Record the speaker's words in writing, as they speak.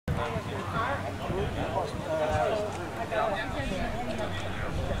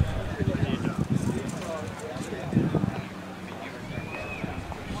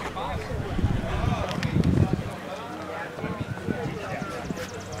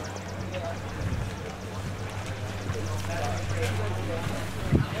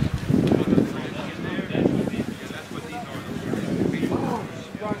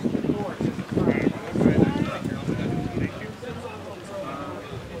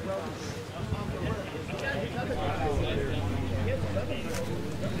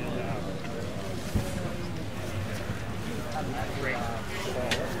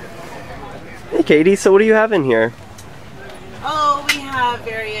Hey Katie, so what do you have in here? Oh, we have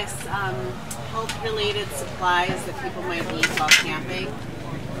various health-related supplies that people might need while camping.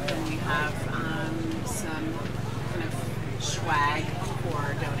 And we have some kind of swag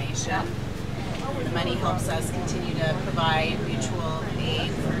for donation. The money helps us continue to provide mutual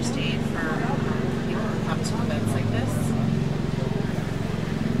aid, first aid for people who come to events like this.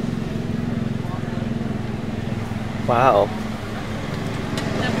 Wow.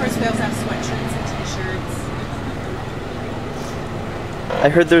 And of course we also have sweatshirts and t-shirts. I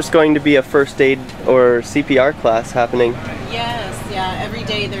heard there's going to be a first aid or CPR class happening. Yes, yeah, every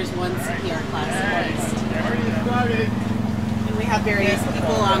day there's one CPR class placed. And we have various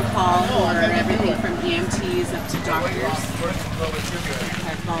people on call who are everything from EMTs up to doctors who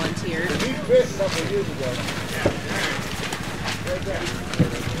have volunteered.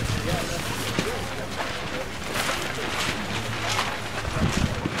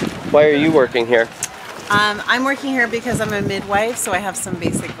 Why are you working here? I'm working here because I'm a midwife, so I have some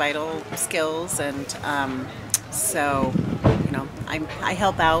basic vital skills, and so, you know, I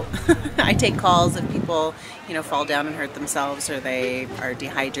help out. I take calls if people, you know, fall down and hurt themselves, or they are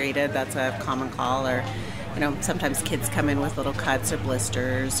dehydrated. That's a common call. Or, you know, sometimes kids come in with little cuts or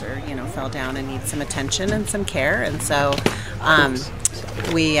blisters, or, you know, fell down and need some attention and some care. And so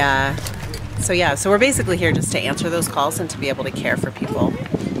so we're basically here just to answer those calls and to be able to care for people.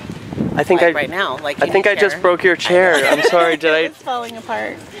 I think right now, like I think I just broke your chair. I'm sorry. Did I? It's falling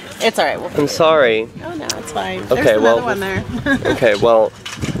apart. It's all right. I'm sorry. Oh no, it's fine. Okay, There's well. another one there. Okay, well,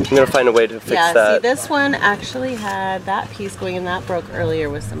 I'm gonna find a way to fix yeah, that. see, this one actually had that piece going, and that broke earlier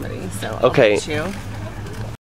with somebody. So okay. I'll let you.